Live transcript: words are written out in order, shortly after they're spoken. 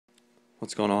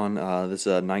What's going on? This is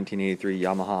a 1983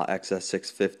 Yamaha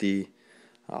Xs650.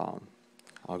 I'll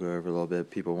go over a little bit.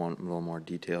 People want a little more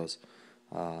details.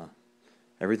 Uh,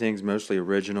 Everything's mostly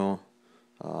original,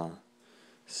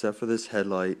 except for this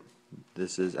headlight.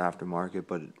 This is aftermarket,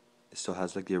 but it still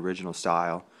has like the original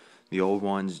style. The old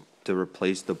ones, to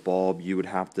replace the bulb, you would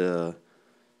have to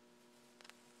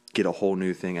get a whole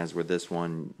new thing. As with this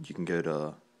one, you can go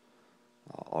to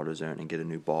AutoZone and get a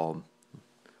new bulb.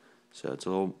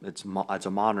 So it's a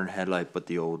modern headlight, but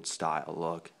the old style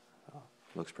look.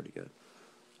 Looks pretty good.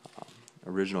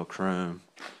 Original chrome,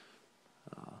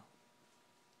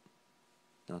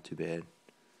 not too bad.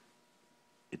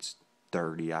 It's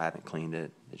dirty. I haven't cleaned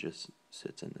it. It just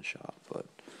sits in the shop. But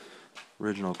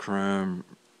original chrome,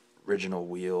 original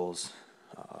wheels,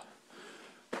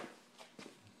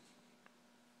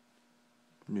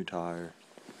 new tire.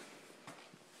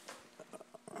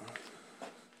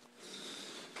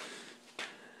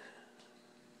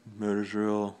 Motor's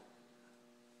real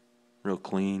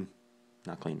clean.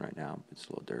 Not clean right now, it's a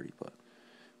little dirty, but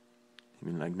I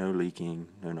mean, like, no leaking,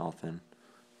 no nothing.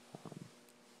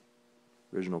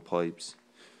 Original pipes.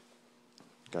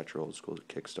 Got your old school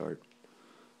kickstart.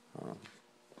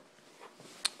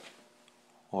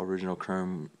 All original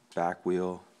chrome back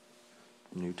wheel.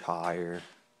 New tire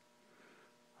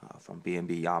from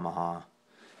B&B Yamaha,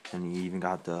 and you even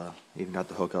got the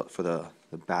hookup for the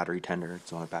battery tender.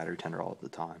 It's on a battery tender all the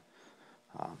time.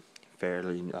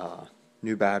 Fairly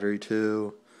new battery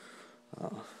too.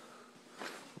 We'll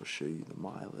show you the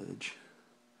mileage.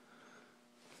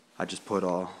 I just put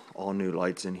all new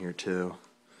lights in here too.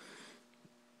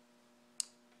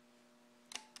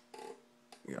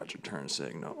 You got your turn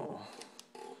signal,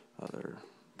 other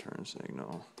turn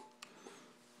signal.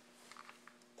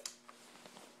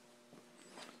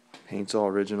 Paint's all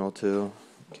original too.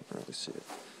 Can't really see it.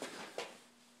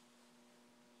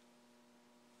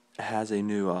 It has a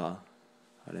new I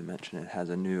didn't mention it, has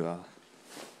a new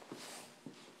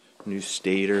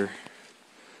stator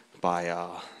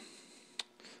by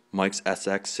Mike's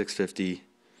Xs650.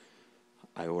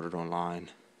 I ordered online.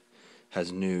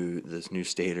 Has this new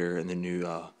stator and the new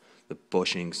the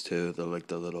bushings too, the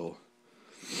little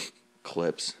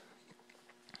clips.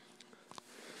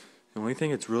 The only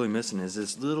thing it's really missing is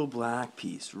this little black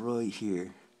piece right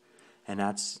here, and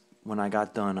that's when I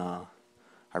got done.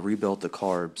 I rebuilt the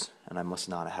carbs, and I must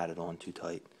not have had it on too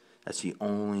tight. That's the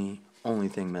only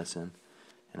thing missing,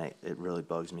 and it really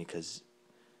bugs me because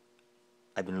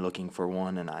I've been looking for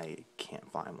one and I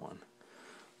can't find one.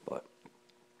 But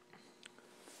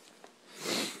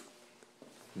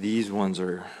these ones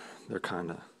they're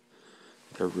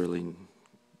really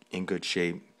in good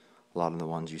shape. A lot of the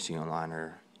ones you see online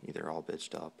are either all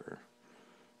bitched up or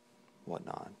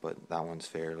whatnot, but that one's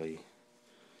fairly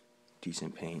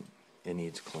decent paint. It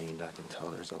needs cleaned. I can tell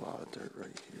there's a lot of dirt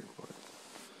right here, but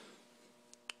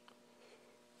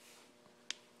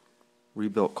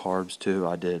rebuilt carbs too.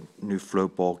 I did new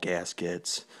float bowl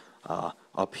gaskets.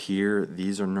 Up here,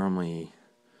 these are normally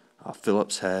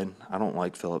Phillips head. I don't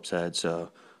like Phillips head,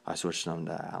 so I switched them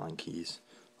to Allen keys,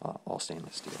 all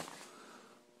stainless steel.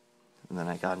 And then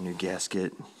I got a new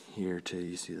gasket here too.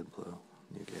 You see the blue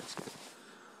new gasket.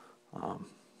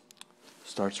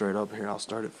 Starts right up here. I'll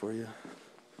start it for you.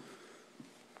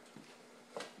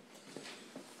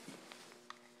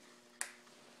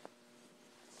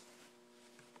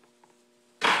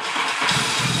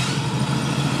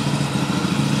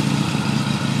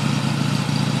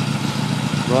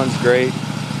 Runs great.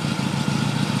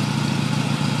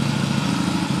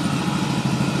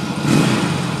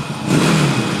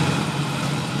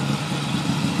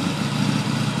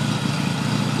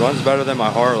 Runs better than my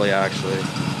Harley, actually.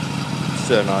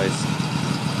 So nice.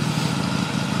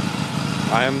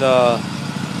 I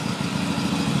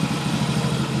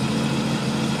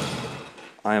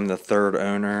am the third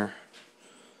owner.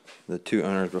 The two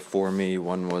owners before me,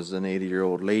 one was an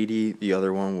 80-year-old lady, the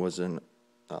other one was an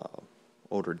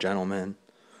older gentleman.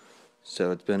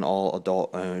 So it's been all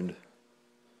adult owned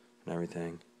and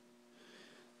everything.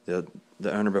 The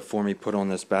owner before me put on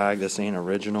this bag. This ain't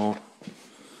original.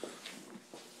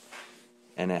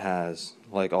 And it has,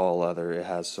 like all leather, it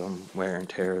has some wear and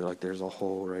tear. Like there's a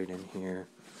hole right in here,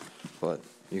 but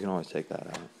you can always take that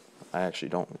out. I actually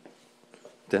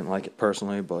didn't like it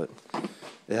personally, but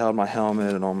it held my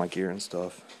helmet and all my gear and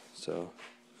stuff. So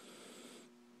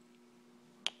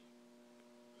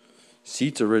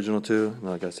seat's original too.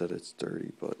 Like I said, it's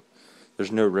dirty, but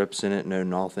there's no rips in it, no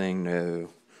nothing,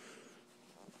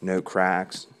 no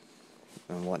cracks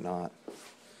and whatnot.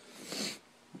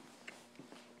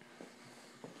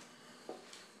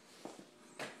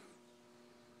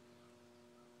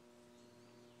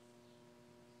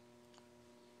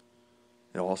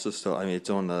 It also still, I mean, it's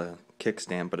on the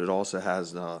kickstand, but it also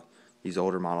has these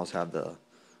older models have the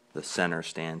center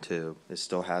stand too. It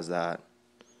still has that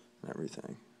and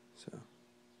everything. So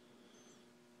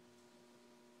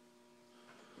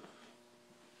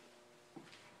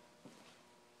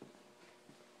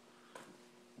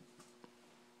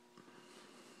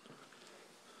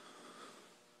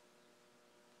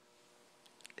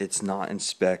it's not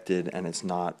inspected and it's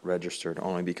not registered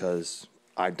only because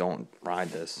I don't ride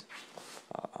this.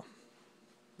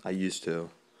 I used to,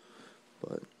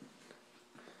 but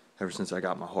ever since I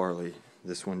got my Harley,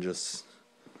 this one just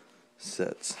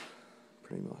sits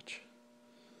pretty much.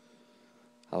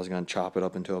 I was going to chop it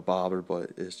up into a bobber,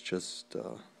 but it's just,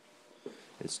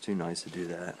 it's too nice to do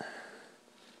that.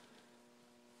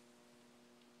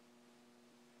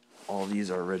 All these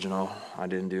are original. I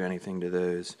didn't do anything to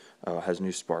those. Has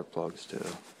new spark plugs too.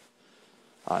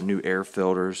 New air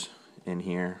filters in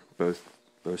here, both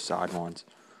side ones.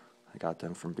 I got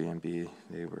them from B&B.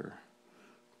 They were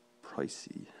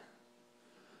pricey.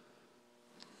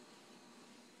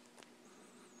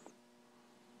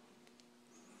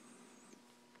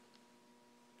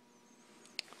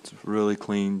 It's really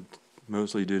clean,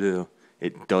 mostly due to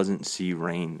it doesn't see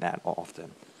rain that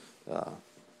often. The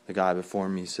guy before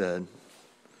me said,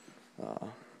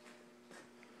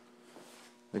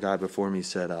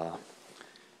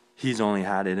 he's only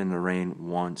had it in the rain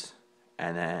once,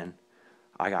 and then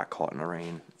I got caught in the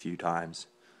rain a few times.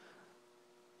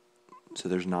 So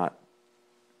there's not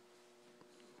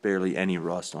barely any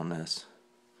rust on this.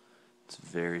 It's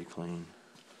very clean.